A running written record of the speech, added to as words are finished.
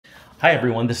Hi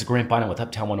everyone, this is Grant Bynum with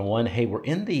Uptown 101. Hey, we're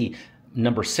in the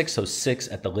number 606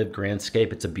 at the Live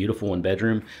Grandscape. It's a beautiful one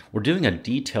bedroom. We're doing a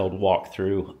detailed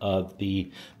walkthrough of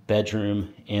the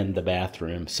bedroom and the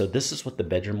bathroom. So this is what the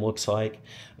bedroom looks like.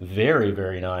 Very,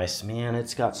 very nice. Man,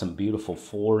 it's got some beautiful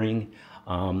flooring.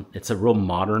 It's a real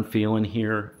modern feel in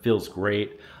here. Feels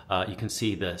great. You can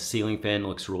see the ceiling fan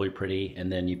looks really pretty.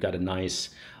 And then you've got a nice,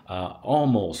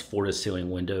 almost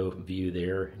floor-to-ceiling window view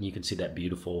there. And you can see that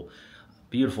beautiful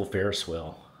Ferris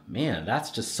wheel. Man,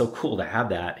 that's just so cool to have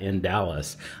that in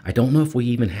Dallas. I don't know if we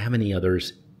even have any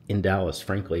others in Dallas,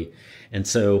 frankly. And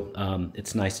so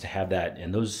it's nice to have that.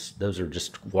 And those are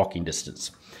just walking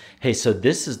distance. Hey, so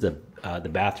this is the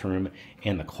bathroom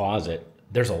and the closet.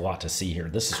 There's a lot to see here.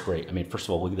 This is great. I mean, first of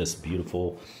all, look at this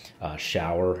beautiful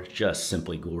shower. Just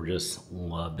simply gorgeous.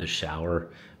 Love this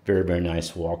shower. Very, very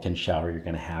nice walk-in shower you're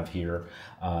going to have here.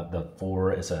 The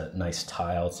floor is a nice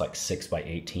tile. It's like 6 by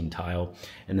 18 tile.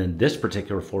 And then this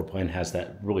particular floor plan has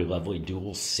that really lovely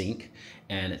dual sink,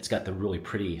 and it's got the really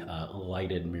pretty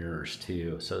lighted mirrors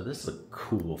too. So this is a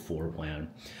cool floor plan.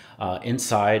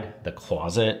 Inside the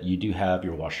closet, you do have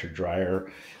your washer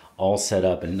dryer all set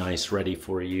up and nice, ready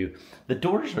for you. The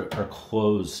doors are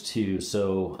closed too,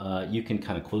 so you can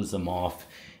kind of close them off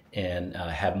and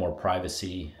have more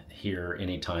privacy here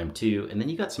anytime too. And then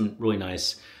you got some really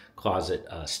nice closet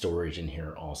storage in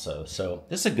here also. So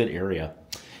this is a good area.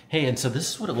 Hey, and so this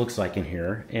is what it looks like in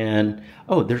here. And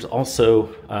oh, there's also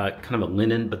kind of a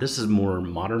linen, but this is more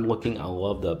modern looking. I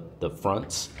love the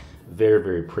fronts. Very,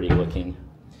 very pretty looking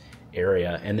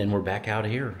area. And then we're back out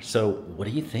here. So what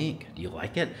do you think? Do you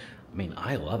like it? I mean,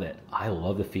 I love it. I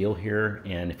love the feel here.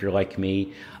 And if you're like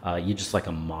me, you just like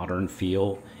a modern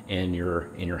feel in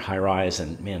your high rise.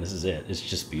 And man, this is it. It's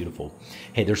just beautiful.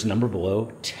 Hey, there's a number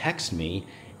below. Text me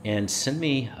and send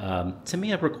me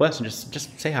a request and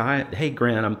just say hi. Hey,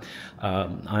 Grant,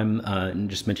 I'm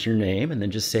just mention your name and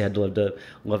then just say I'd love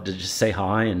to just say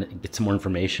hi and get some more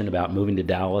information about moving to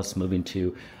Dallas, moving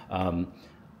to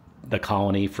the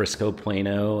Colony, Frisco,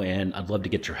 Plano, and I'd love to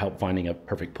get your help finding a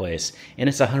perfect place. And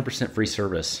it's 100% free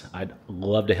service. I'd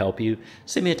love to help you.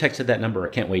 Send me a text at that number. I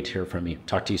can't wait to hear from you.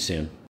 Talk to you soon.